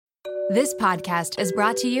This podcast is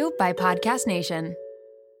brought to you by Podcast Nation.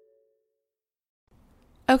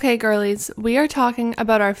 Okay, girlies, we are talking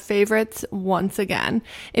about our favorites once again.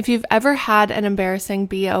 If you've ever had an embarrassing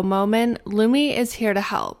BO moment, Lumi is here to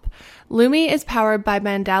help. Lumi is powered by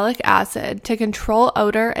mandelic acid to control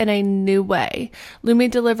odor in a new way.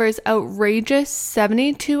 Lumi delivers outrageous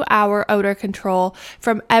 72-hour odor control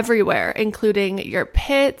from everywhere, including your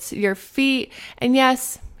pits, your feet, and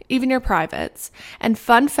yes, even your privates. And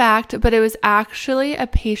fun fact, but it was actually a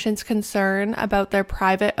patient's concern about their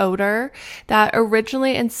private odor that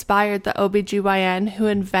originally inspired the OBGYN who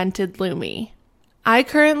invented Lumi. I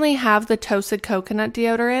currently have the toasted coconut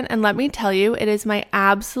deodorant, and let me tell you, it is my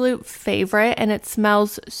absolute favorite and it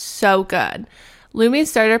smells so good.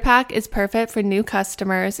 Lumi's starter pack is perfect for new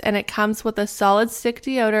customers, and it comes with a solid stick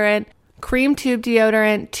deodorant, cream tube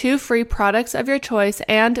deodorant, 2 free products of your choice,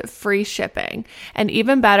 and free shipping. And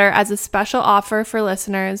even better, as a special offer for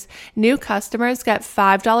listeners, new customers get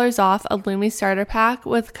 $5 off a Lumi starter pack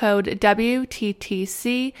with code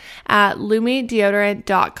WTTC at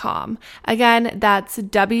lumideodorant.com. Again, that's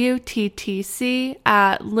WTTC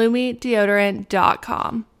at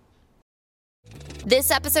lumideodorant.com.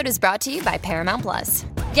 This episode is brought to you by Paramount Plus.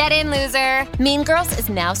 Get in, loser! Mean Girls is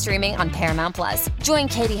now streaming on Paramount Plus. Join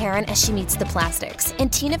Katie Heron as she meets the plastics in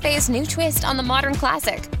Tina Fey's new twist on the modern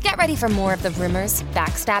classic. Get ready for more of the rumors,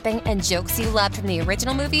 backstabbing, and jokes you loved from the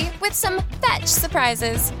original movie with some fetch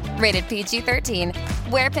surprises. Rated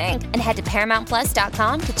PG-13. Wear pink and head to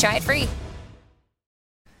ParamountPlus.com to try it free.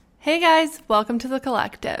 Hey guys, welcome to The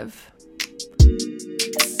Collective.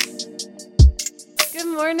 Good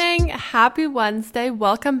morning, happy Wednesday,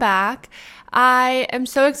 welcome back. I am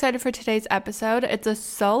so excited for today's episode. It's a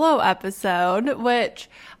solo episode, which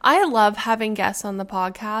I love having guests on the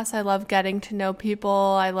podcast. I love getting to know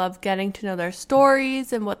people. I love getting to know their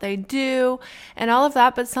stories and what they do and all of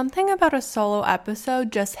that. But something about a solo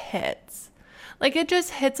episode just hits. Like, it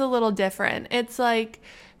just hits a little different. It's like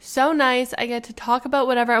so nice. I get to talk about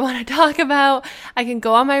whatever I want to talk about. I can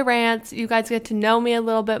go on my rants. You guys get to know me a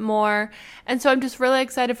little bit more. And so I'm just really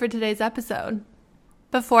excited for today's episode.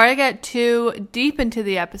 Before I get too deep into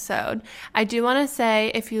the episode, I do want to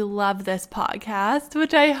say, if you love this podcast,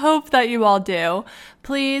 which I hope that you all do,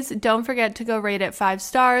 please don't forget to go rate it 5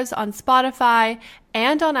 stars on Spotify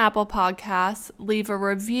and on Apple Podcasts. Leave a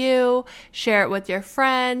review, share it with your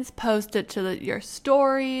friends, post it to your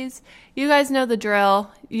stories. You guys know the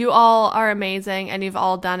drill. You all are amazing, and you've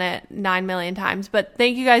all done it 9 million times. But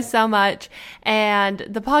thank you guys so much. And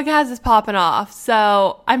the podcast is popping off,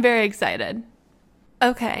 so I'm very excited.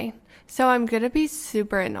 Okay, so I'm going to be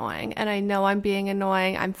super annoying, and I know I'm being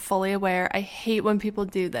annoying. I'm fully aware. I hate when people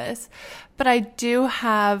do this, but I do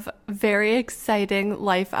have very exciting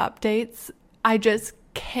life updates. I just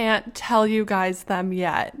can't tell you guys them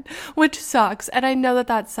yet, which sucks, and I know that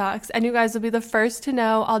that sucks, and you guys will be the first to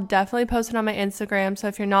know. I'll definitely post it on my Instagram, so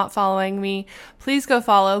if you're not following me, please go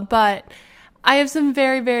follow, but I have some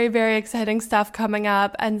very, very, very exciting stuff coming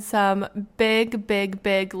up and some big, big,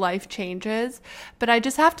 big life changes, but I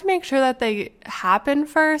just have to make sure that they happen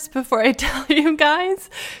first before I tell you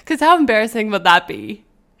guys, because how embarrassing would that be?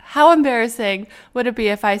 How embarrassing would it be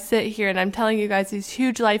if I sit here and I'm telling you guys these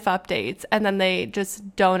huge life updates and then they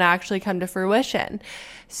just don't actually come to fruition?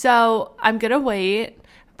 So I'm going to wait.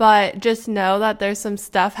 But just know that there's some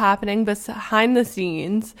stuff happening behind the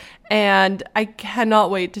scenes, and I cannot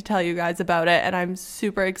wait to tell you guys about it, and I'm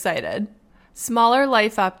super excited. Smaller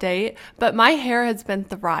life update, but my hair has been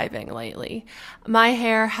thriving lately. My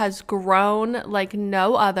hair has grown like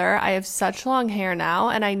no other. I have such long hair now,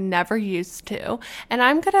 and I never used to. And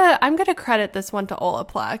I'm gonna credit this one to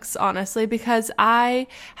Olaplex, honestly, because I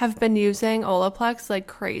have been using Olaplex like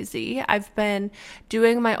crazy. I've been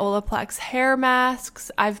doing my Olaplex hair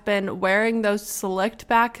masks. I've been wearing those slicked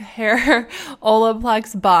back hair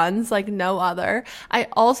Olaplex buns like no other. I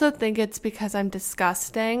also think it's because I'm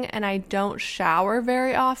disgusting and I don't shower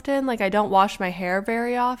very often. Like, I don't wash my hair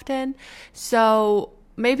very often. So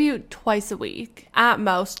maybe twice a week, at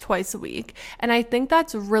most twice a week. And I think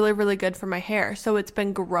that's really, really good for my hair. So it's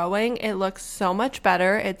been growing. It looks so much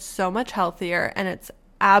better. It's so much healthier, and it's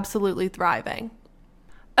absolutely thriving.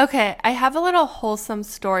 Okay, I have a little wholesome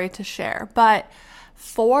story to share, but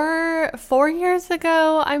 4 years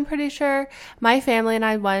ago, I'm pretty sure, my family and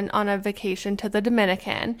I went on a vacation to the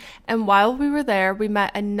Dominican, and while we were there, we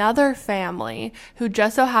met another family who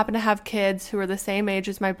just so happened to have kids who were the same age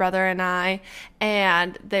as my brother and I,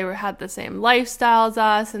 and they had the same lifestyle as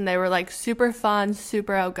us, and they were like super fun,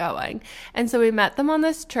 super outgoing. And so we met them on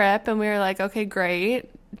this trip, and we were like, okay, great,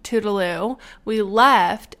 toodaloo. We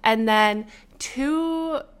left, and then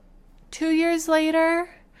two years later,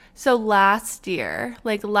 So last year,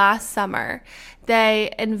 like last summer,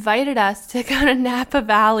 they invited us to go to Napa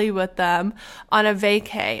Valley with them on a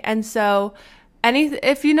vacay. And so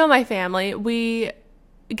if you know my family, we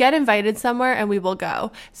get invited somewhere and we will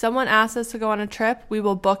go. Someone asks us to go on a trip, we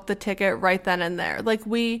will book the ticket right then and there. Like,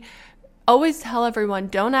 we always tell everyone,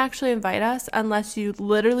 don't actually invite us unless you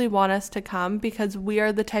literally want us to come, because we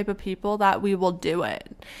are the type of people that we will do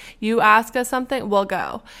it. You ask us something, we'll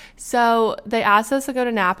go. So they asked us to go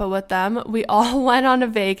to Napa with them. We all went on a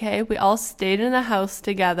vacay. We all stayed in a house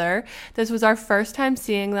together. This was our first time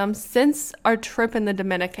seeing them since our trip in the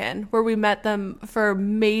Dominican, where we met them for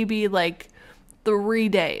maybe like 3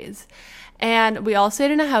 days. And we all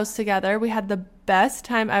stayed in a house together. We had the best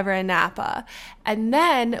time ever in Napa. And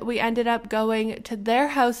then we ended up going to their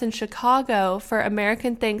house in Chicago for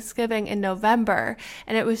American Thanksgiving in November.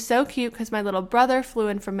 And it was so cute because my little brother flew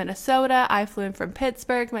in from Minnesota. I flew in from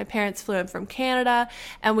Pittsburgh. My parents flew in from Canada.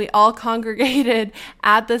 And we all congregated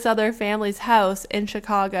at this other family's house in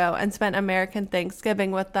Chicago and spent American Thanksgiving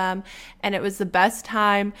with them. And it was the best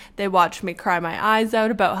time. They watched me cry my eyes out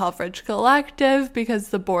about Helfrich Collective because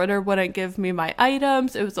the border wouldn't give me my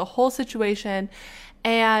items. It was a whole situation.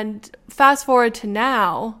 And fast forward to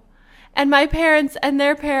now, and my parents and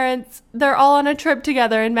their parents, they're all on a trip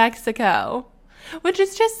together in Mexico, which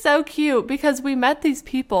is just so cute because we met these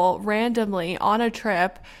people randomly on a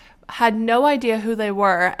trip, had no idea who they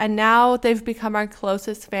were, and now they've become our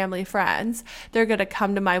closest family friends. They're going to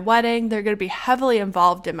come to my wedding. They're going to be heavily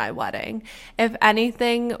involved in my wedding. If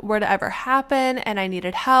anything were to ever happen and I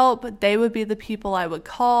needed help, they would be the people I would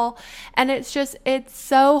call. And it's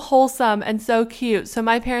so wholesome and so cute. So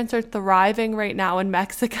my parents are thriving right now in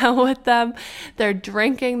Mexico with them. They're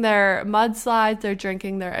drinking their mudslides. They're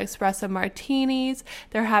drinking their espresso martinis.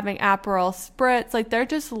 They're having Aperol spritz. Like, they're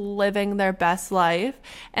just living their best life.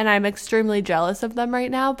 And I'm extremely jealous of them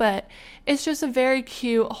right now, but it's just a very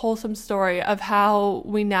cute, wholesome story of how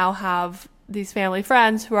we now have these family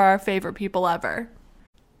friends who are our favorite people ever.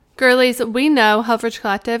 Girlies, we know Helfrich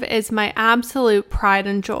Collective is my absolute pride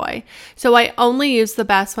and joy, so I only use the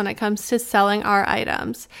best when it comes to selling our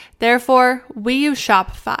items. Therefore, we use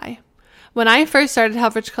Shopify. When I first started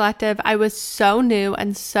Helfrich Collective, I was so new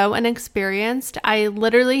and so inexperienced. I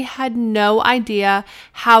literally had no idea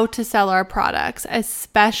how to sell our products,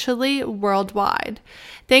 especially worldwide.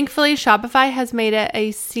 Thankfully, Shopify has made it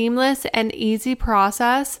a seamless and easy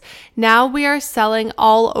process. Now we are selling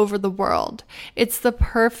all over the world. It's the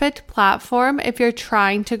perfect platform if you're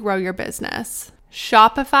trying to grow your business.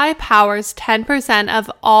 Shopify powers 10%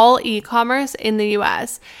 of all e-commerce in the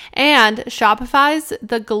US, and Shopify's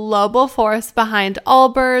the global force behind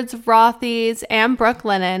Allbirds, Rothy's, and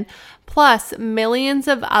Brooklinen, plus millions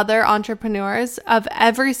of other entrepreneurs of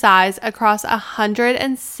every size across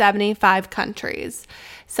 175 countries.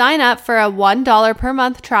 Sign up for a $1 per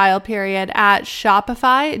month trial period at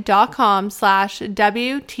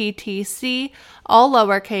shopify.com/WTTC, all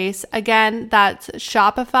lowercase. Again, that's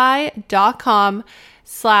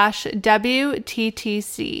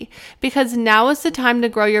shopify.com/WTTC, because now is the time to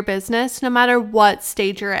grow your business no matter what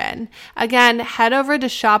stage you're in. Again, head over to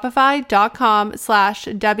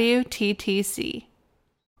shopify.com/WTTC.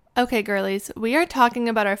 Okay, girlies, we are talking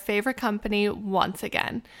about our favorite company once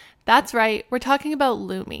again. That's right, we're talking about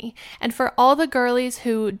Lume. And for all the girlies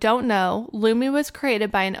who don't know, Lume was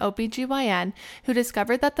created by an OBGYN who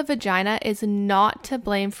discovered that the vagina is not to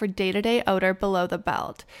blame for day-to-day odor below the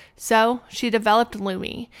belt. So she developed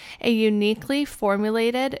Lume, a uniquely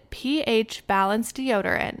formulated pH-balanced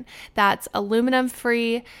deodorant that's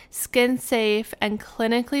aluminum-free, skin-safe, and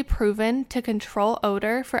clinically proven to control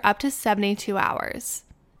odor for up to 72 hours.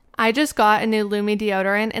 I just got a new Lume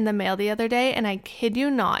deodorant in the mail the other day, and I kid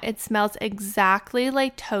you not, it smells exactly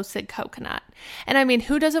like toasted coconut. And I mean,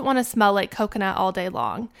 who doesn't want to smell like coconut all day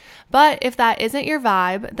long? But if that isn't your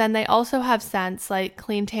vibe, then they also have scents like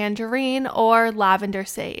clean tangerine or lavender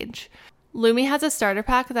sage. Lume has a starter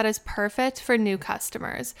pack that is perfect for new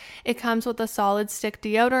customers. It comes with a solid stick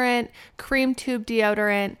deodorant, cream tube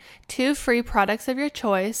deodorant, 2 free products of your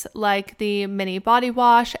choice like the mini body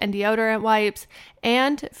wash and deodorant wipes,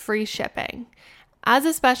 and free shipping. As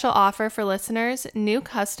a special offer for listeners, new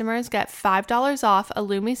customers get $5 off a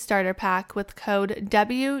Lume starter pack with code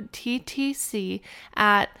WTTC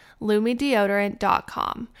at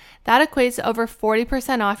LumeDeodorant.com. That equates to over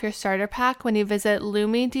 40% off your starter pack when you visit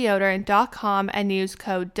LumeDeodorant.com and use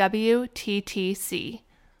code WTTC.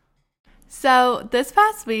 So this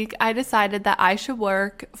past week, I decided that I should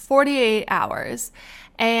work 48 hours.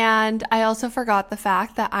 And I also forgot the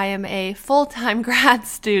fact that I am a full-time grad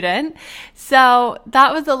student. So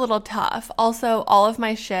that was a little tough. Also, all of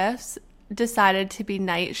my shifts decided to be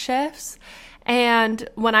night shifts. And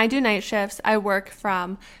when I do night shifts, I work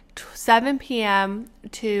from 7 p.m.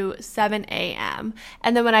 to 7 a.m.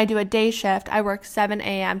 And then when I do a day shift, I work 7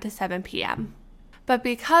 a.m. to 7 p.m. But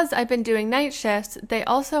because I've been doing night shifts, they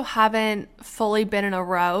also haven't fully been in a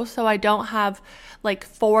row. So I don't have like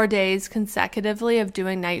 4 days consecutively of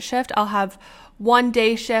doing night shift. I'll have one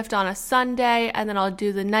day shift on a Sunday, and then I'll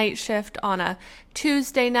do the night shift on a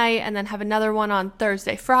Tuesday night, and then have another one on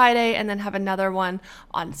Thursday, Friday, and then have another one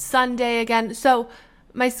on Sunday again. So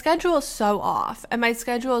my schedule is so off, and my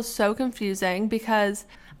schedule is so confusing because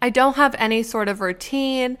I don't have any sort of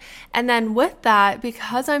routine. And then with that,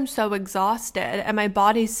 because I'm so exhausted and my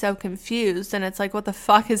body's so confused and it's like, what the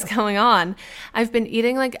fuck is going on? I've been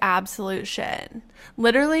eating like absolute shit.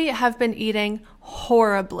 Literally have been eating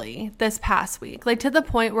horribly this past week, like to the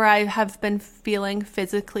point where I have been feeling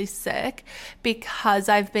physically sick because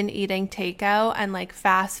I've been eating takeout and like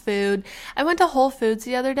fast food. I went to Whole Foods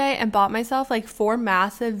the other day and bought myself like 4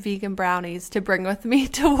 massive vegan brownies to bring with me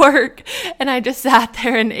to work, and I just sat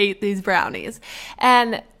there and ate these brownies.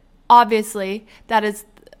 And obviously that is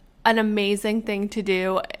an amazing thing to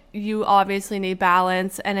do. You obviously need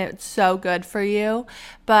balance and it's so good for you.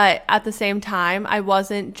 But at the same time, I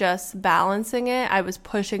wasn't just balancing it. I was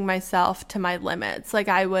pushing myself to my limits. Like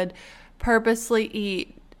I would purposely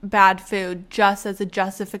eat bad food just as a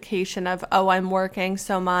justification of, oh, I'm working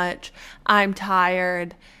so much, I'm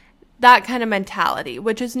tired, that kind of mentality,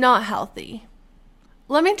 which is not healthy.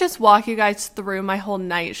 Let me just walk you guys through my whole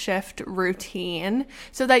night shift routine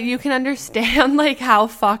so that you can understand like how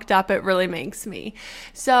fucked up it really makes me.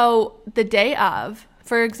 So the day of,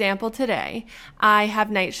 for example, today, I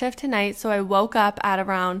have night shift tonight. So I woke up at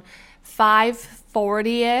around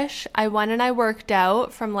 5:40ish. I went and I worked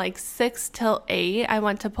out from like 6 till 8. I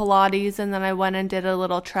went to Pilates and then I went and did a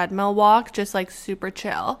little treadmill walk, just like super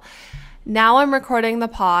chill. Now I'm recording the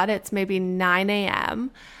pod. It's maybe 9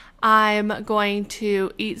 a.m. I'm going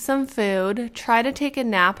to eat some food, try to take a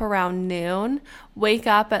nap around noon, wake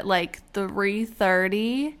up at like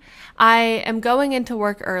 3:30. I am going into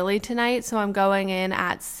work early tonight, so I'm going in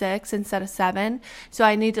at 6 instead of 7. So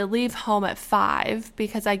I need to leave home at 5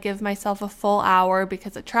 because I give myself a full hour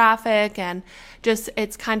because of traffic and just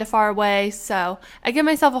it's kind of far away. So I give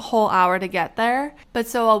myself a whole hour to get there. But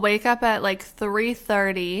so I'll wake up at like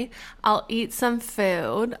 3:30. I'll eat some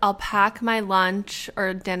food. I'll pack my lunch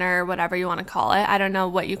or dinner, whatever you want to call it. I don't know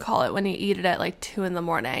what you call it when you eat it at like 2 in the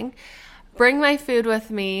morning. Bring my food with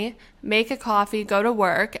me, make a coffee, go to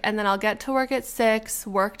work, and then I'll get to work at 6,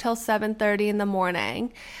 work till 7:30 in the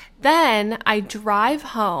morning. Then I drive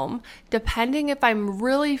home, depending if I'm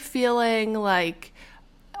really feeling like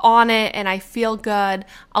on it and I feel good,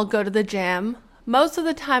 I'll go to the gym. Most of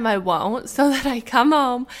the time I won't, so that I come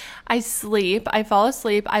home, I sleep, I fall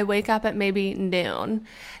asleep, I wake up at maybe noon.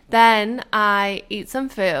 Then I eat some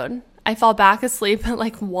food. I fall back asleep at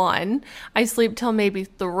like 1. I sleep till maybe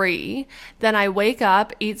 3. Then I wake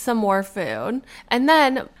up, eat some more food. And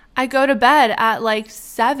then I go to bed at like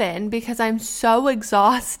 7 because I'm so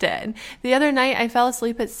exhausted. The other night I fell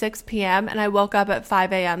asleep at 6 p.m. and I woke up at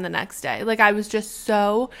 5 a.m. the next day. Like I was just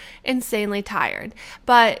so insanely tired.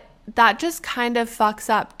 But that just kind of fucks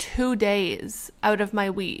up 2 days out of my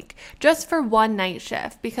week just for one night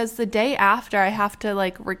shift, because the day after I have to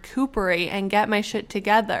like recuperate and get my shit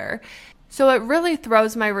together. So it really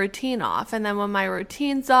throws my routine off. And then when my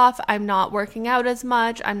routine's off, I'm not working out as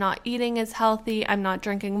much. I'm not eating as healthy. I'm not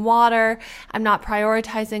drinking water. I'm not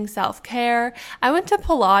prioritizing self-care. I went to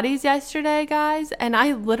Pilates yesterday, guys, and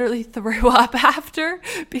I literally threw up after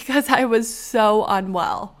because I was so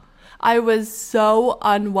unwell. I was so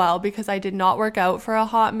unwell because I did not work out for a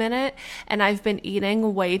hot minute, and I've been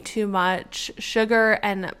eating way too much sugar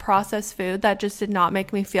and processed food that just did not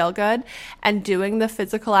make me feel good, and doing the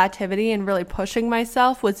physical activity and really pushing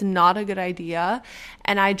myself was not a good idea,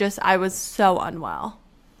 and I was so unwell.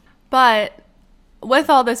 But with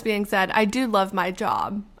all this being said, I do love my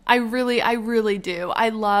job. I really do. I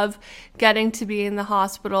love getting to be in the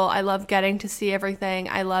hospital. I love getting to see everything.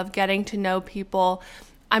 I love getting to know people.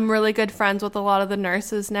 I'm really good friends with a lot of the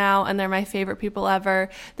nurses now, and they're my favorite people ever.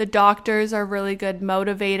 The doctors are really good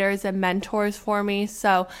motivators and mentors for me.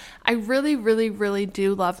 So I really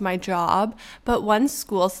do love my job. But once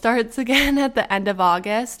school starts again at the end of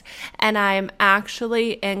August, and I'm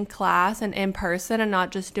actually in class and in person and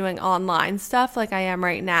not just doing online stuff like I am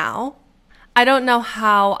right now, I don't know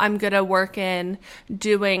how I'm going to work in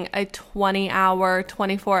doing a 20-hour,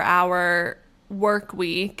 24-hour work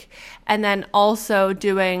week and then also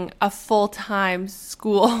doing a full-time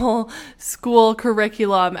school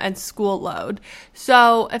curriculum and school load.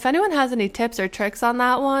 So if anyone has any tips or tricks on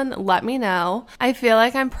that one, let me know. I feel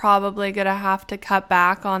like I'm probably going to have to cut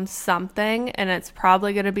back on something, and it's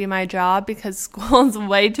probably going to be my job because school is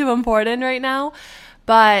way too important right now.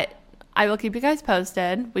 But I will keep you guys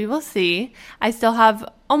posted. We will see. I still have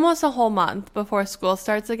almost a whole month before school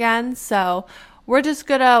starts again, so we're just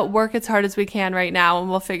gonna work as hard as we can right now, and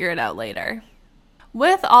we'll figure it out later.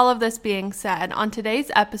 With all of this being said, on today's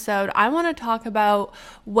episode, I want to talk about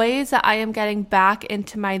ways that I am getting back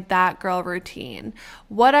into my That Girl routine.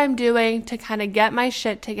 What I'm doing to kind of get my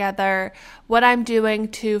shit together, what I'm doing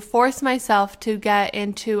to force myself to get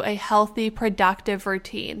into a healthy, productive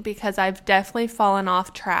routine, because I've definitely fallen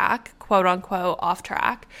off track, quote unquote, off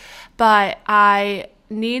track. But I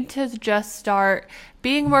need to just start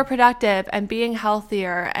being more productive and being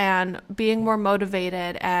healthier and being more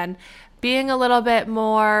motivated and being a little bit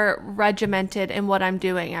more regimented in what I'm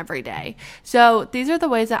doing every day. So these are the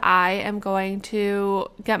ways that I am going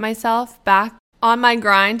to get myself back on my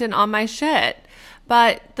grind and on my shit.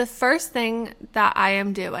 But the first thing that I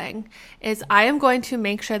am doing is I am going to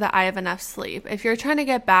make sure that I have enough sleep. If you're trying to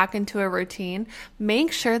get back into a routine,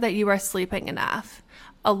 make sure that you are sleeping enough.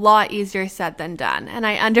 A lot easier said than done. And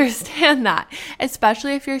I understand that,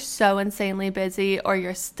 especially if you're so insanely busy or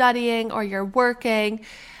you're studying or you're working.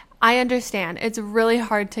 I understand it's really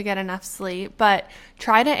hard to get enough sleep, but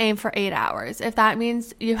try to aim for 8 hours. If that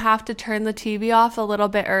means you have to turn the TV off a little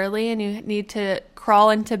bit early and you need to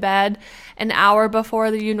crawl into bed an hour before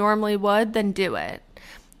you normally would, then do it.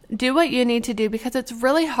 Do what you need to do, because it's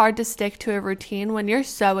really hard to stick to a routine when you're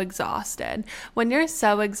so exhausted. When you're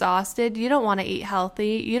so exhausted, you don't want to eat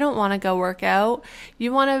healthy. You don't want to go work out.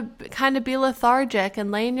 You want to kind of be lethargic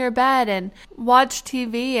and lay in your bed and watch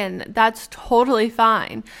TV, and that's totally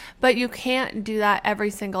fine. But you can't do that every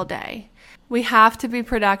single day. We have to be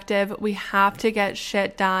productive. We have to get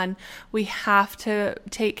shit done. We have to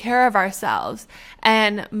take care of ourselves.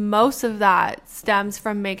 And most of that stems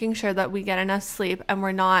from making sure that we get enough sleep and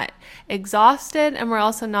we're not exhausted and we're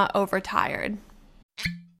also not overtired.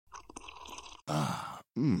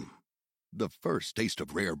 The first taste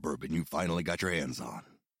of rare bourbon you finally got your hands on.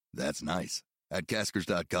 That's nice. At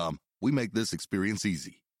Caskers.com, we make this experience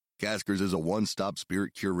easy. Caskers is a one-stop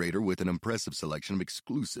spirit curator with an impressive selection of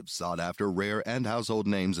exclusive, sought-after, rare, and household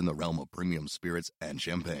names in the realm of premium spirits and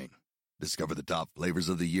champagne. Discover the top flavors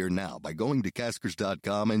of the year now by going to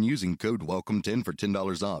Caskers.com and using code WELCOME10 for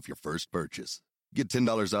 $10 off your first purchase. Get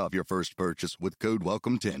 $10 off your first purchase with code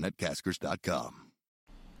WELCOME10 at Caskers.com.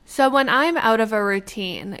 So when I'm out of a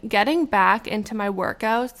routine, getting back into my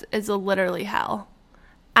workouts is literally hell.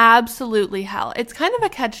 Absolutely hell. It's kind of a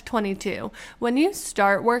catch-22. When you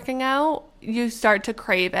start working out, you start to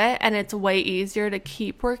crave it, and it's way easier to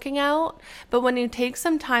keep working out. But when you take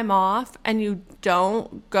some time off and you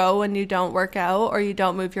don't go and you don't work out or you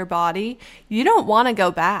don't move your body, you don't want to go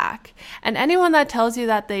back. And anyone that tells you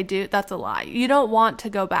that they do, that's a lie. You don't want to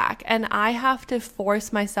go back. And I have to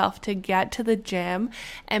force myself to get to the gym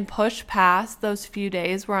and push past those few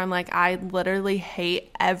days where I'm like, I literally hate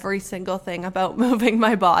every single thing about moving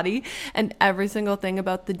my body and every single thing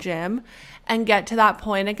about the gym, and get to that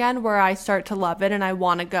point again where I start to love it and I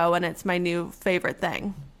want to go and it's my new favorite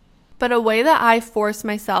thing. But a way that I force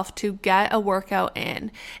myself to get a workout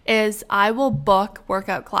in is I will book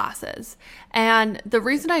workout classes. And the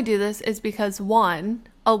reason I do this is because, one,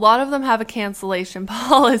 a lot of them have a cancellation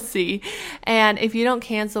policy. And if you don't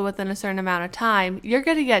cancel within a certain amount of time, you're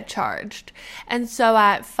going to get charged. And so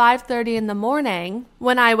at 5:30 in the morning,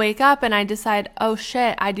 when I wake up and I decide, oh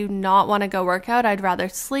shit, I do not want to go work out, I'd rather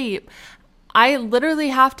sleep, I literally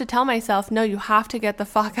have to tell myself, no, you have to get the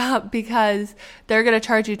fuck up because they're going to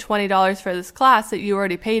charge you $20 for this class that you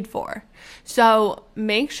already paid for. So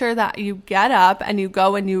make sure that you get up and you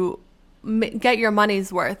go and you get your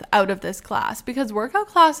money's worth out of this class, because workout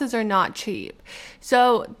classes are not cheap.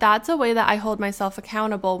 So that's a way that I hold myself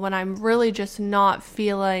accountable when I'm really just not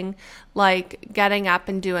feeling like getting up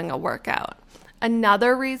and doing a workout.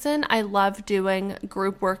 Another reason I love doing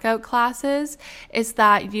group workout classes is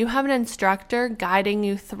that you have an instructor guiding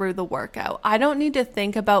you through the workout. I don't need to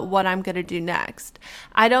think about what I'm going to do next.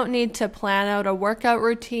 I don't need to plan out a workout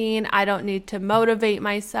routine. I don't need to motivate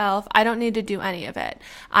myself. I don't need to do any of it.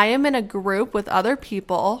 I am in a group with other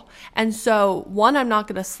people, and so one, I'm not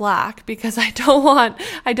going to slack because I don't want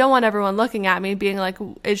everyone looking at me being like,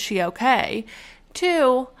 is she okay?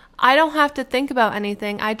 Two, I don't have to think about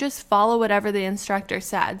anything. I just follow whatever the instructor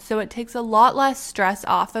said. So it takes a lot less stress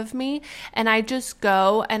off of me, and I just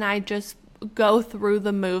go and I just go through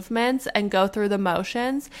the movements and go through the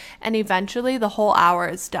motions, and eventually the whole hour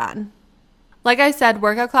is done. Like I said,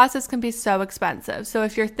 workout classes can be so expensive. So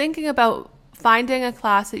if you're thinking about finding a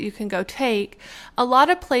class that you can go take, a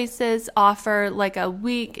lot of places offer like a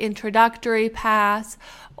week introductory pass,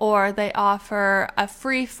 or they offer a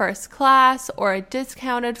free first class or a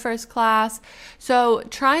discounted first class. So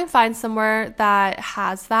try and find somewhere that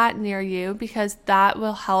has that near you, because that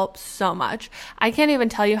will help so much. I can't even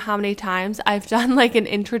tell you how many times I've done like an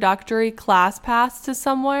introductory class pass to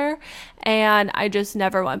somewhere and I just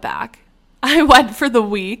never went back. I went for the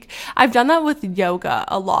week. I've done that with yoga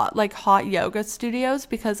a lot, like hot yoga studios,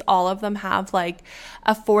 because all of them have like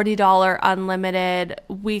a $40 unlimited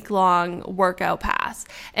week-long workout pass.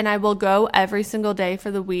 And I will go every single day for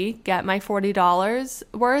the week, get my $40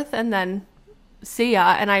 worth, and then see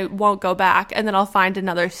ya, and I won't go back. And then I'll find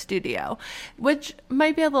another studio, which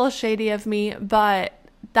might be a little shady of me, but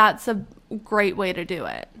that's a great way to do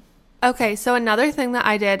it. Okay, so another thing that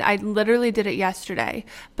I literally did it yesterday,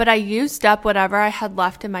 but I used up whatever I had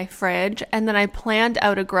left in my fridge, and then I planned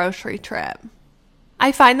out a grocery trip.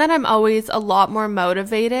 I find that I'm always a lot more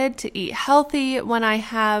motivated to eat healthy when I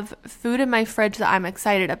have food in my fridge that I'm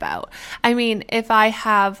excited about. I mean, if I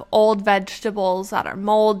have old vegetables that are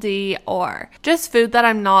moldy or just food that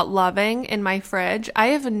I'm not loving in my fridge, I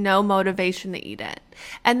have no motivation to eat it.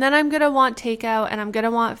 And then I'm going to want takeout and I'm going to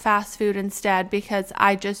want fast food instead, because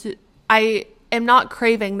I am not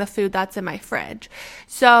craving the food that's in my fridge.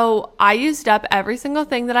 So I used up every single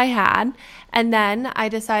thing that I had, and then I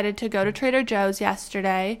decided to go to Trader Joe's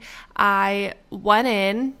yesterday. I went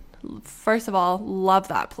in, first of all, love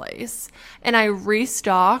that place, and I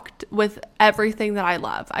restocked with everything that I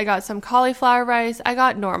love. I got some cauliflower rice, I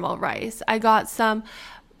got normal rice, I got some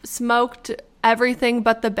smoked everything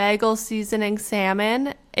but the bagel seasoning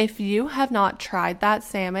salmon. If you have not tried that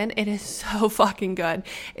salmon, it is so fucking good.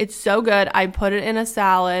 It's so good. I put it in a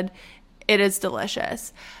salad. It is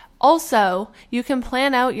delicious. Also, you can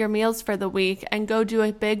plan out your meals for the week and go do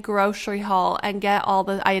a big grocery haul and get all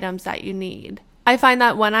the items that you need. I find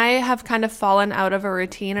that when I have kind of fallen out of a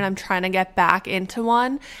routine and I'm trying to get back into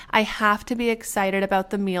one, I have to be excited about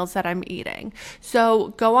the meals that I'm eating. So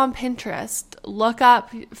go on Pinterest, look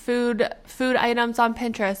up food items on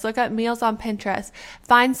Pinterest, look up meals on Pinterest,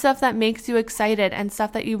 find stuff that makes you excited and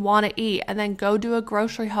stuff that you want to eat, and then go do a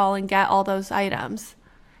grocery haul and get all those items.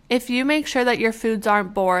 If you make sure that your foods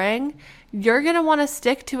aren't boring, you're going to want to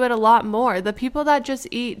stick to it a lot more. The people that just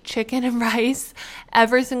eat chicken and rice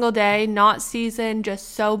every single day, not seasoned, just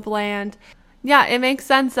so bland, yeah, it makes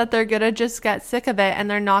sense that they're going to just get sick of it and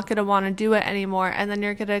they're not going to want to do it anymore. And then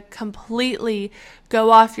you're going to completely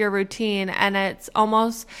go off your routine. And it's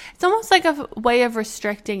almost like a way of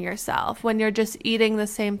restricting yourself when you're just eating the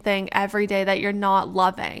same thing every day that you're not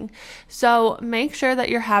loving. So make sure that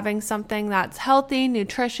you're having something that's healthy,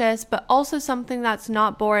 nutritious, but also something that's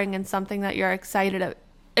not boring and something that you're excited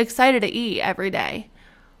to eat every day.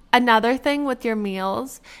 Another thing with your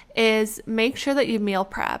meals is make sure that you meal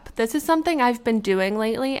prep. This is something I've been doing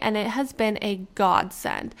lately, and it has been a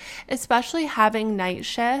godsend, especially having night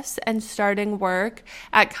shifts and starting work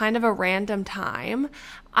at kind of a random time.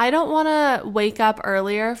 I don't want to wake up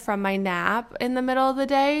earlier from my nap in the middle of the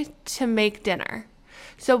day to make dinner.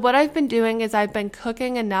 So what I've been doing is I've been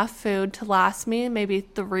cooking enough food to last me maybe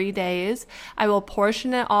 3 days. I will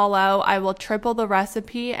portion it all out. I will triple the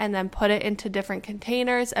recipe and then put it into different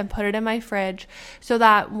containers and put it in my fridge so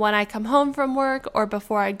that when I come home from work or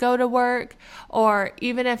before I go to work, or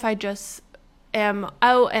even if I just am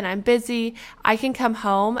out and I'm busy, I can come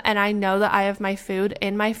home and I know that I have my food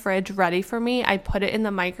in my fridge ready for me. I put it in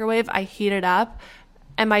the microwave, I heat it up,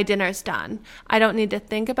 and my dinner's done. I don't need to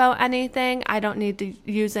think about anything. I don't need to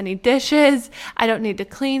use any dishes. I don't need to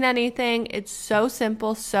clean anything. It's so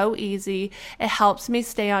simple, so easy. It helps me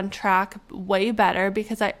stay on track way better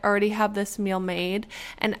because I already have this meal made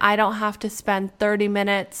and I don't have to spend 30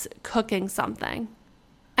 minutes cooking something.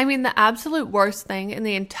 I mean, the absolute worst thing in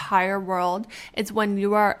the entire world is when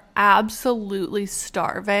you are absolutely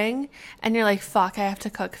starving and you're like, fuck, I have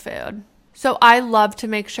to cook food. So I love to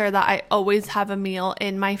make sure that I always have a meal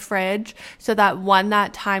in my fridge so that when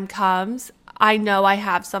that time comes, I know I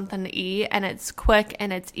have something to eat and it's quick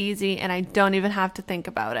and it's easy and I don't even have to think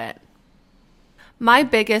about it. My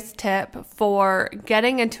biggest tip for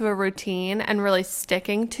getting into a routine and really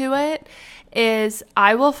sticking to it is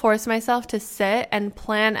I will force myself to sit and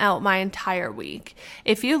plan out my entire week.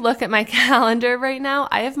 If you look at my calendar right now,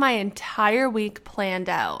 I have my entire week planned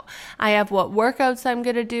out. I have what workouts I'm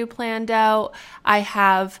going to do planned out. I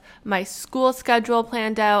have my school schedule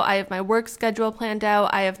planned out. I have my work schedule planned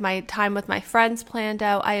out. I have my time with my friends planned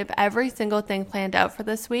out. I have every single thing planned out for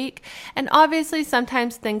this week. And obviously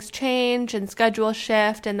sometimes things change and schedule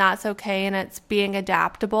shift, and that's okay, and it's being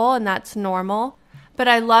adaptable, and that's normal. But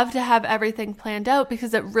I love to have everything planned out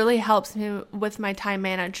because it really helps me with my time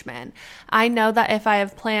management. I know that if I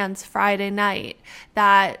have plans Friday night,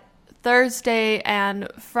 that Thursday and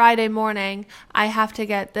Friday morning, I have to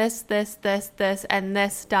get this, and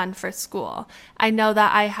this done for school. I know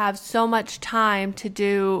that I have so much time to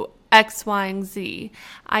do X, Y, and Z.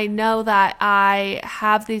 I know that I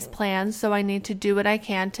have these plans, so I need to do what I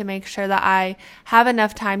can to make sure that I have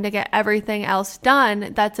enough time to get everything else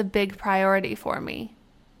done. That's a big priority for me.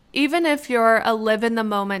 Even if you're a live in the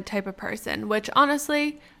moment type of person, which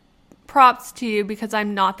honestly, props to you because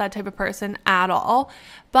I'm not that type of person at all.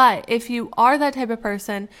 But if you are that type of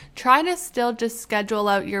person, try to still just schedule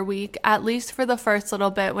out your week, at least for the first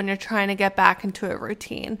little bit when you're trying to get back into a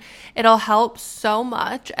routine. It'll help so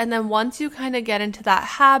much. And then once you kind of get into that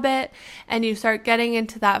habit and you start getting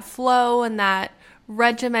into that flow and that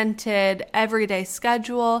regimented everyday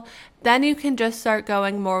schedule, then you can just start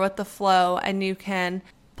going more with the flow and you can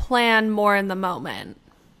plan more in the moment.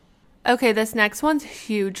 Okay, this next one's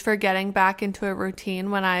huge for getting back into a routine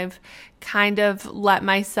when I've kind of let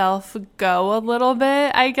myself go a little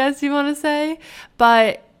bit, I guess you want to say.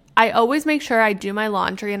 But I always make sure I do my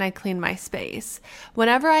laundry and I clean my space.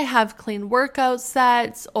 Whenever I have clean workout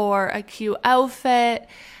sets or a cute outfit,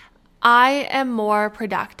 I am more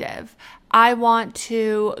productive. I want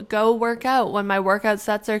to go work out when my workout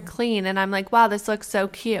sets are clean and I'm like, wow, this looks so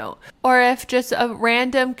cute. Or if just a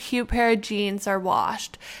random cute pair of jeans are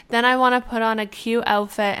washed, then I want to put on a cute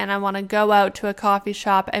outfit and I want to go out to a coffee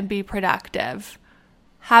shop and be productive.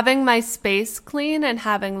 Having my space clean and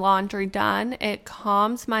having laundry done, it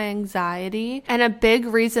calms my anxiety. And a big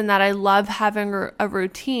reason that I love having a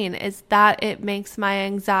routine is that it makes my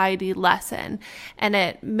anxiety lessen. And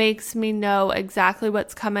it makes me know exactly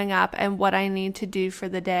what's coming up and what I need to do for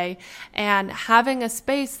the day. And having a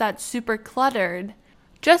space that's super cluttered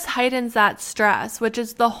just heightens that stress, which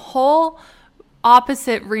is the whole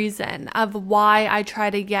opposite reason of why I try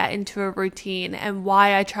to get into a routine and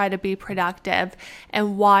why I try to be productive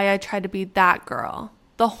and why I try to be that girl.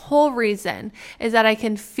 The whole reason is that I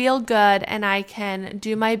can feel good and I can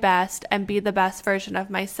do my best and be the best version of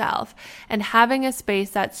myself. And having a space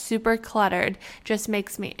that's super cluttered just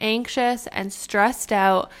makes me anxious and stressed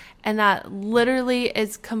out, and that literally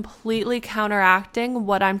is completely counteracting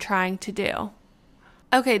what I'm trying to do.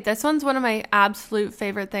 Okay, this one's one of my absolute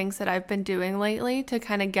favorite things that I've been doing lately to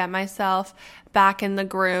kind of get myself back in the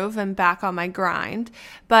groove and back on my grind.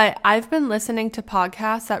 But I've been listening to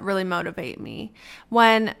podcasts that really motivate me.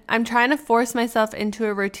 When I'm trying to force myself into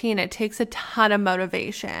a routine, it takes a ton of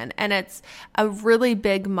motivation and it's a really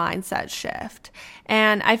big mindset shift.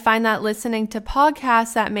 And I find that listening to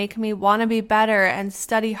podcasts that make me want to be better and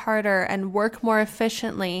study harder and work more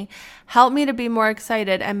efficiently help me to be more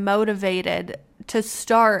excited and motivated to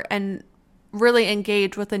start and really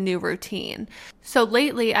engage with a new routine. So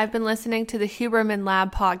lately, I've been listening to the Huberman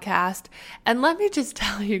Lab podcast, and let me just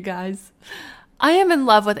tell you guys, I am in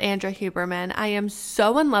love with Andrew Huberman. I am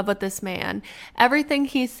so in love with this man. Everything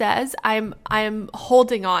he says, I'm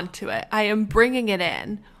holding on to it. I am bringing it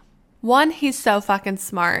in. 1, he's so fucking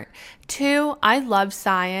smart. 2, I love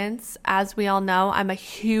science. As we all know, I'm a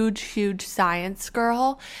huge science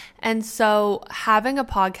girl. And so having a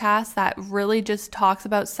podcast that really just talks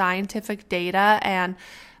about scientific data and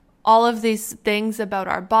all of these things about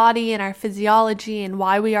our body and our physiology and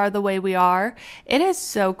why we are the way we are, it is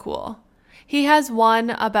so cool. He has one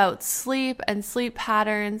about sleep and sleep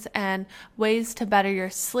patterns and ways to better your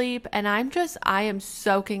sleep. And I am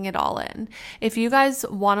soaking it all in. If you guys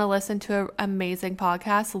want to listen to an amazing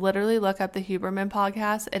podcast, literally look up the Huberman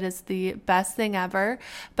podcast. It is the best thing ever.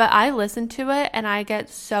 But I listen to it and I get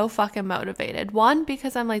so fucking motivated. 1,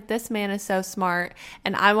 because I'm like, this man is so smart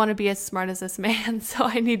and I want to be as smart as this man. So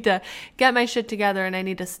I need to get my shit together and I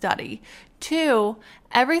need to study. 2,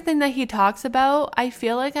 everything that he talks about, I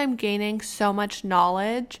feel like I'm gaining so much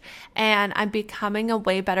knowledge and I'm becoming a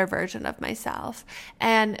way better version of myself.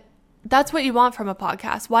 And that's what you want from a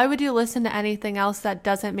podcast. Why would you listen to anything else that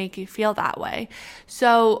doesn't make you feel that way?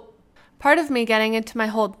 So part of me getting into my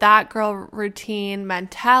whole that girl routine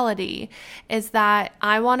mentality is that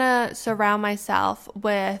I want to surround myself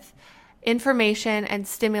with information and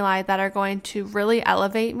stimuli that are going to really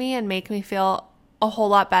elevate me and make me feel a whole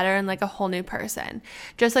lot better and like a whole new person.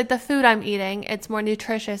 Just like the food I'm eating, it's more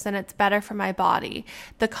nutritious and it's better for my body.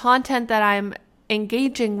 The content that I'm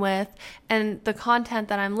engaging with and the content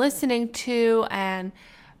that I'm listening to and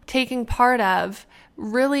taking part of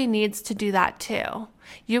really needs to do that too.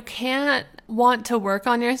 You can't want to work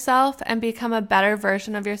on yourself and become a better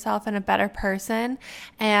version of yourself and a better person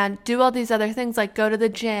and do all these other things like go to the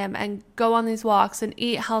gym and go on these walks and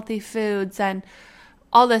eat healthy foods and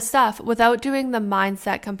all this stuff without doing the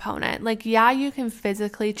mindset component. Like, yeah, you can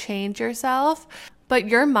physically change yourself, but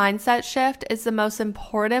your mindset shift is the most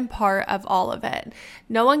important part of all of it.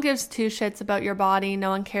 No one gives two shits about your body. No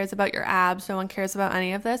one cares about your abs. No one cares about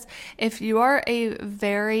any of this. If you are a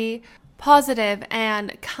very positive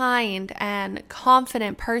and kind and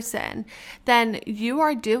confident person, then you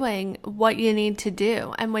are doing what you need to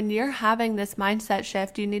do. And when you're having this mindset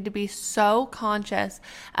shift, you need to be so conscious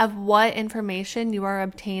of what information you are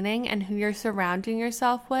obtaining and who you're surrounding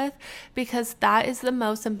yourself with, because that is the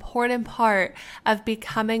most important part of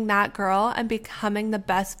becoming that girl and becoming the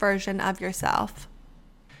best version of yourself.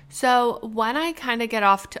 So when I kind of get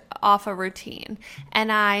off a routine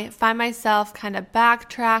and I find myself kind of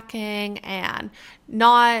backtracking and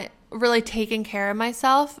not really taking care of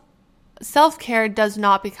myself, self-care does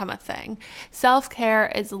not become a thing.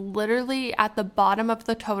 Self-care is literally at the bottom of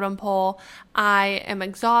the totem pole. I am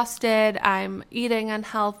exhausted, I'm eating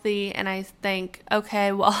unhealthy, and I think,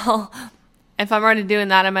 okay, well, if I'm already doing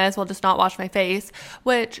that, I might as well just not wash my face,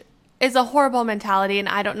 which is a horrible mentality, and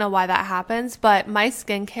I don't know why that happens, but my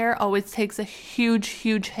skincare always takes a huge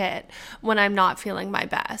hit when I'm not feeling my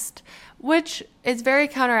best, which is very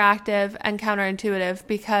counteractive and counterintuitive,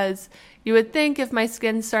 because you would think if my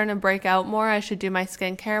skin's starting to break out more, I should do my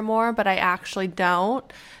skincare more, but I actually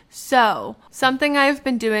don't. So something I've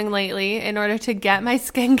been doing lately in order to get my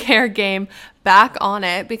skincare game back on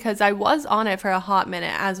it, because I was on it for a hot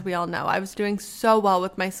minute, as we all know. I was doing so well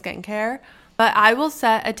with my skincare. But I will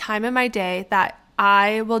set a time in my day that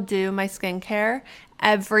I will do my skincare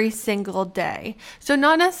every single day. So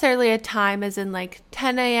not necessarily a time as in like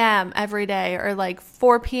 10 a.m. every day or like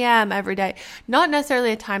 4 p.m. every day. Not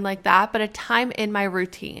necessarily a time like that, but a time in my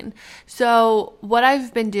routine. So what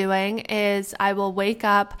I've been doing is I will wake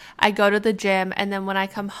up, I go to the gym, and then when I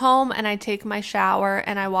come home and I take my shower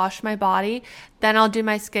and I wash my body, then I'll do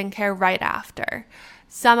my skincare right after.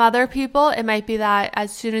 Some other people, it might be that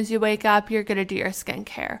as soon as you wake up, you're going to do your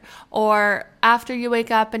skincare. Or after you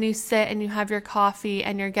wake up and you sit and you have your coffee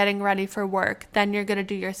and you're getting ready for work, then you're going to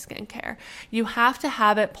do your skincare. You have to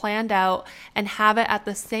have it planned out and have it at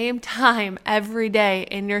the same time every day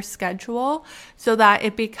in your schedule so that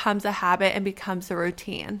it becomes a habit and becomes a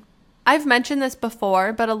routine. I've mentioned this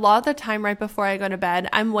before, but a lot of the time right before I go to bed,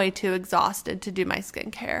 I'm way too exhausted to do my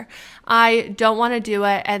skincare. I don't want to do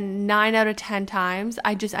it, and 9 out of 10 times,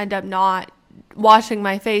 I just end up not washing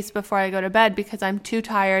my face before I go to bed because I'm too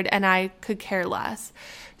tired and I could care less.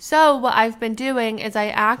 So what I've been doing is I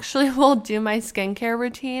actually will do my skincare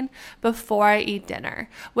routine before I eat dinner,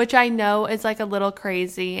 which I know is like a little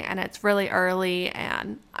crazy and it's really early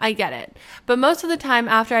and I get it. But most of the time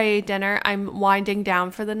after I eat dinner, I'm winding down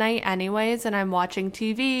for the night anyways, and I'm watching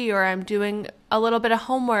TV or I'm doing a little bit of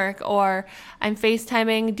homework or I'm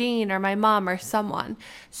FaceTiming Dean or my mom or someone.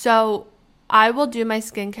 So I will do my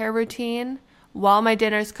skincare routine while my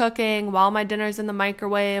dinner's cooking, while my dinner's in the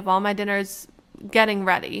microwave, while my dinner's getting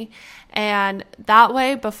ready. And that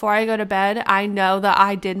way, before I go to bed, I know that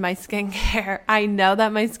I did my skincare. I know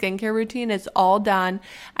that my skincare routine is all done.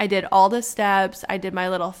 I did all the steps. I did my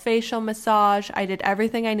little facial massage. I did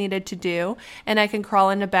everything I needed to do. And I can crawl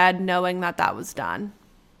into bed knowing that that was done.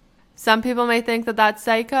 Some people may think that that's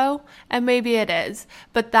psycho, and maybe it is,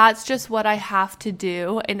 but that's just what I have to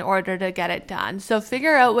do in order to get it done. So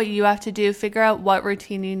figure out what you have to do, figure out what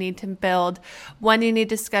routine you need to build, when you need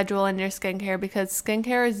to schedule in your skincare, because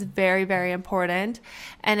skincare is very, very important,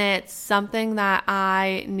 and it's something that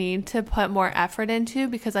I need to put more effort into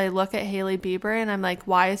because I look at Hailey Bieber and I'm like,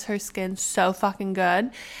 why is her skin so fucking good?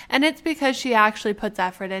 And it's because she actually puts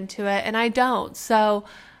effort into it, and I don't. So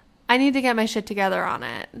I need to get my shit together on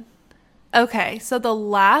it. Okay, so the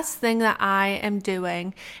last thing that I am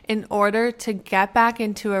doing in order to get back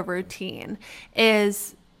into a routine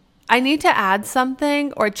is I need to add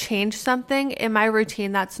something or change something in my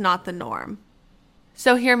routine that's not the norm.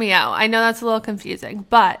 So hear me out. I know that's a little confusing,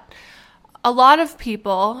 but a lot of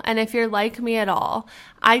people, and if you're like me at all,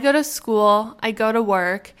 I go to school, I go to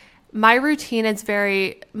work, my routine is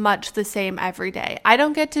very much the same every day. I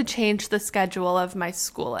don't get to change the schedule of my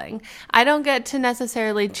schooling. I don't get to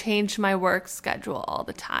necessarily change my work schedule all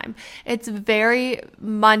the time. It's very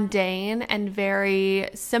mundane and very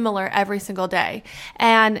similar every single day.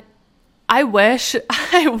 And I wish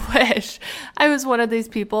I was one of these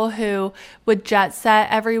people who would jet set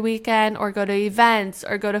every weekend or go to events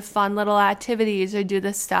or go to fun little activities or do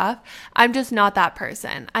this stuff. I'm just not that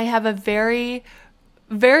person. I have a very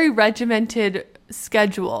regimented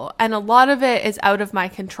schedule, and a lot of it is out of my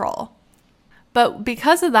control. But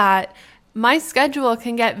because of that, my schedule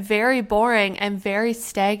can get very boring and very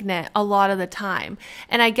stagnant a lot of the time.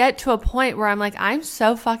 And I get to a point where I'm like, I'm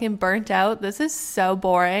so fucking burnt out. This is so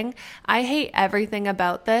boring. I hate everything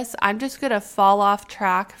about this. I'm just going to fall off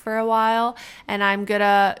track for a while, and I'm going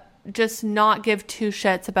to just not give two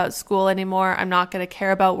shits about school anymore. I'm not going to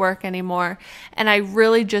care about work anymore. And I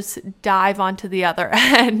really just dive onto the other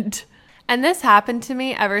end. And this happened to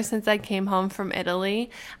me ever since I came home from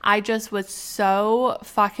Italy. I just was so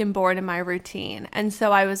fucking bored in my routine. And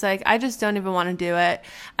so I was like, I just don't even want to do it.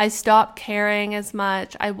 I stopped caring as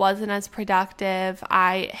much. I wasn't as productive.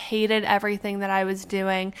 I hated everything that I was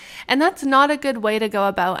doing. And that's not a good way to go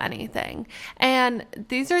about anything. And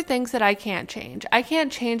these are things that I can't change. I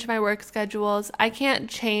can't change my work schedules. I can't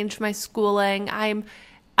change my schooling. I'm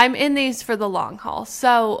in these for the long haul.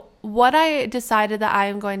 So what I decided that I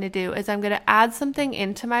am going to do is I'm going to add something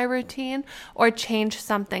into my routine or change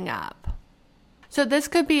something up. So this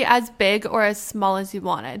could be as big or as small as you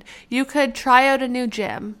wanted. You could try out a new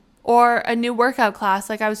gym or a new workout class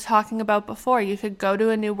like I was talking about before. You could go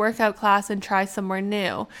to a new workout class and try somewhere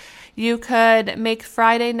new. You could make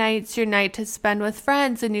Friday nights your night to spend with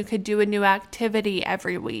friends, and you could do a new activity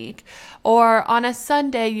every week. Or on a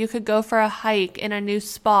Sunday, you could go for a hike in a new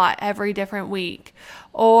spot every different week.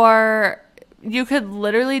 Or you could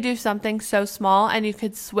literally do something so small, and you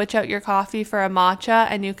could switch out your coffee for a matcha,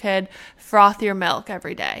 and you could froth your milk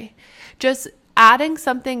every day. Just adding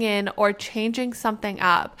something in or changing something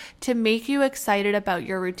up to make you excited about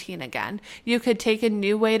your routine again. You could take a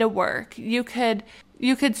new way to work. You could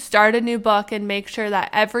start a new book and make sure that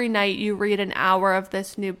every night you read an hour of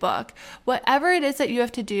this new book. Whatever it is that you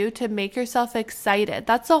have to do to make yourself excited.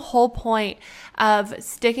 That's the whole point of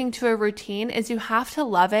sticking to a routine, is you have to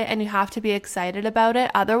love it and you have to be excited about it.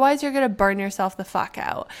 Otherwise, you're going to burn yourself the fuck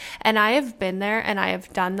out. And I have been there and I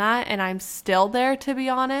have done that, and I'm still there, to be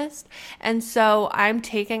honest. And so I'm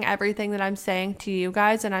taking everything that I'm saying to you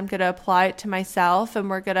guys and I'm going to apply it to myself, and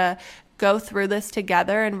we're going to go through this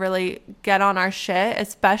together and really get on our shit,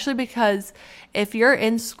 especially because if you're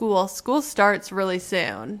in school starts really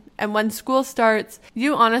soon. And when school starts,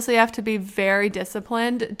 you honestly have to be very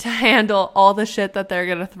disciplined to handle all the shit that they're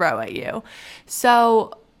going to throw at you.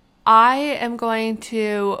 So I am going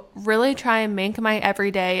to really try and make my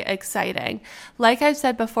everyday exciting. Like I've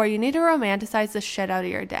said before, you need to romanticize the shit out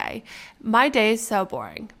of your day. My day is so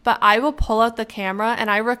boring, but I will pull out the camera,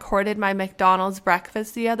 and I recorded my McDonald's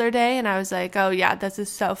breakfast the other day, and I was like, oh yeah, this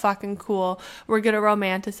is so fucking cool. We're going to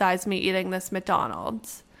romanticize me eating this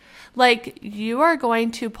McDonald's. Like, you are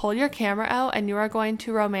going to pull your camera out and you are going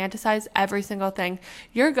to romanticize every single thing.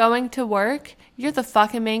 You're going to work. You're the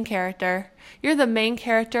fucking main character. You're the main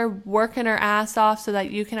character working her ass off so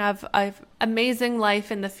that you can have an amazing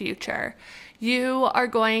life in the future. You are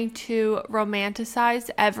going to romanticize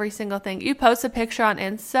every single thing. You post a picture on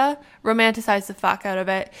Insta, romanticize the fuck out of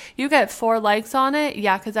it. You get 4 likes on it,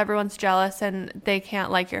 yeah, because everyone's jealous and they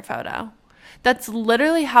can't like your photo. That's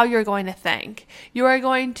literally how you're going to think. You are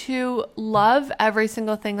going to love every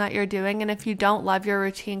single thing that you're doing, and if you don't love your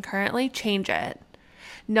routine currently, change it.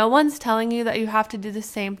 No one's telling you that you have to do the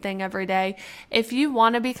same thing every day. If you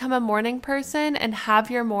want to become a morning person and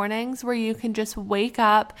have your mornings where you can just wake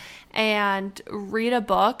up and read a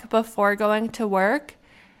book before going to work,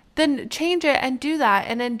 then change it and do that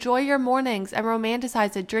and enjoy your mornings and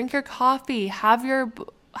romanticize it. Drink your coffee, have your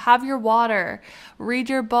water, read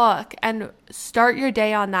your book, and start your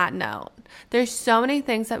day on that note. There's so many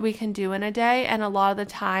things that we can do in a day, and a lot of the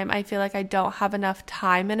time I feel like I don't have enough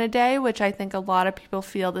time in a day, which I think a lot of people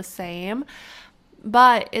feel the same.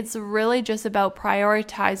 But it's really just about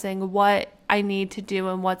prioritizing what I need to do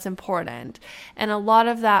and what's important. And a lot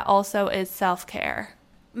of that also is self-care.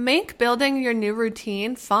 Make building your new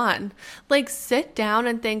routine fun. Like, sit down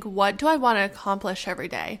and think, what do I want to accomplish every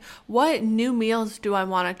day? What new meals do I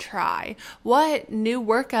want to try? What new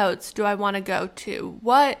workouts do I want to go to?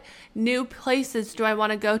 What new places do I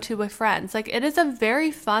want to go to with friends? Like, it is a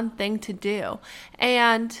very fun thing to do.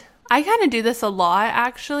 And I kind of do this a lot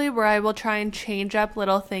actually, where I will try and change up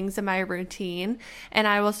little things in my routine, and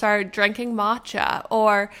I will start drinking matcha,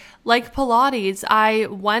 or like Pilates. I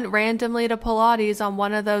went randomly to Pilates on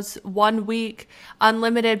one of those 1 week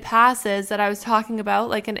unlimited passes that I was talking about,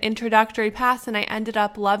 like an introductory pass, and I ended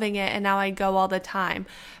up loving it, and now I go all the time.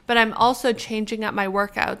 But I'm also changing up my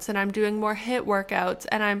workouts, and I'm doing more HIIT workouts,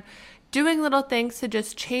 and I'm doing little things to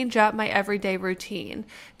just change up my everyday routine,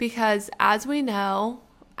 because as we know,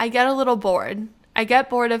 I get a little bored. I get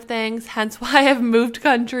bored of things, hence why I've moved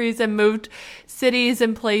countries and moved cities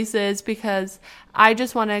and places, because I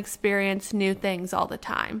just want to experience new things all the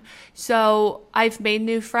time. So I've made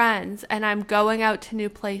new friends, and I'm going out to new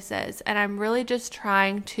places, and I'm really just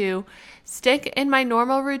trying to stick in my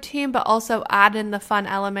normal routine, but also add in the fun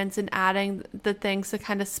elements and adding the things to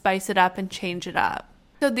kind of spice it up and change it up.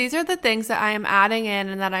 So these are the things that I am adding in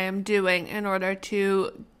and that I am doing in order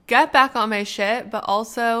to get back on my shit, but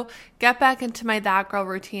also get back into my that girl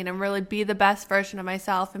routine and really be the best version of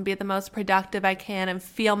myself and be the most productive I can and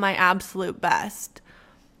feel my absolute best.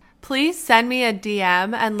 Please send me a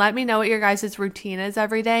DM and let me know what your guys' routine is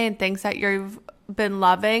every day and things that you've been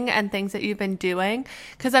loving and things that you've been doing,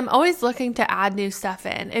 because I'm always looking to add new stuff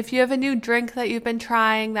in. If you have a new drink that you've been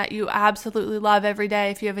trying that you absolutely love every day,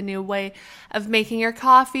 if you have a new way of making your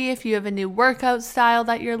coffee, if you have a new workout style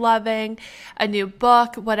that you're loving, a new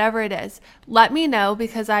book, whatever it is, let me know,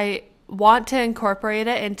 because I want to incorporate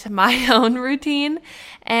it into my own routine,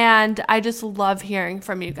 and I just love hearing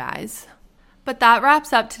from you guys. But that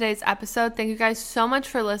wraps up today's episode. Thank you guys so much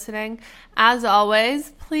for listening. As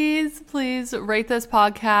always, please rate this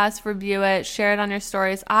podcast, review it, share it on your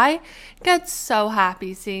stories. I get so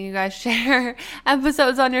happy seeing you guys share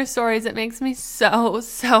episodes on your stories. It makes me so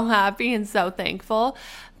happy and so thankful.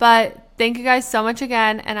 But thank you guys so much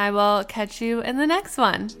again, and I will catch you in the next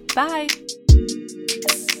one. Bye.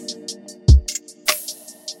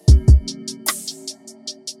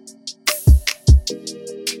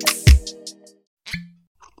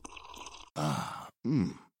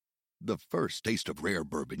 The first taste of rare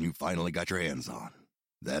bourbon you finally got your hands on.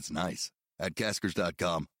 That's nice. At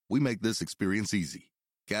Caskers.com, we make this experience easy.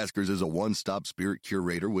 Caskers is a one-stop spirit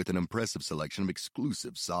curator with an impressive selection of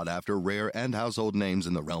exclusive, sought-after, rare, and household names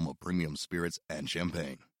in the realm of premium spirits and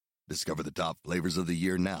champagne. Discover the top flavors of the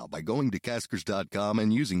year now by going to Caskers.com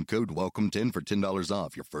and using code WELCOME10 for $10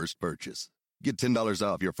 off your first purchase. Get $10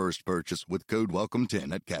 off your first purchase with code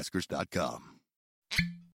WELCOME10 at Caskers.com.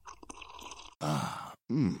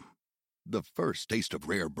 The first taste of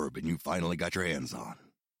rare bourbon you finally got your hands on.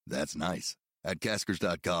 That's nice. At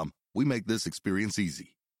Caskers.com, we make this experience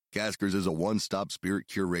easy. Caskers is a one-stop spirit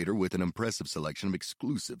curator with an impressive selection of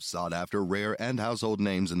exclusive, sought-after, rare, and household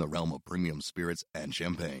names in the realm of premium spirits and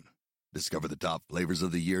champagne. Discover the top flavors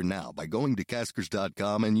of the year now by going to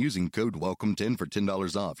Caskers.com and using code WELCOME10 for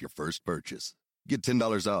 $10 off your first purchase. Get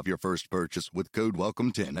 $10 off your first purchase with code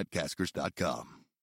WELCOME10 at Caskers.com.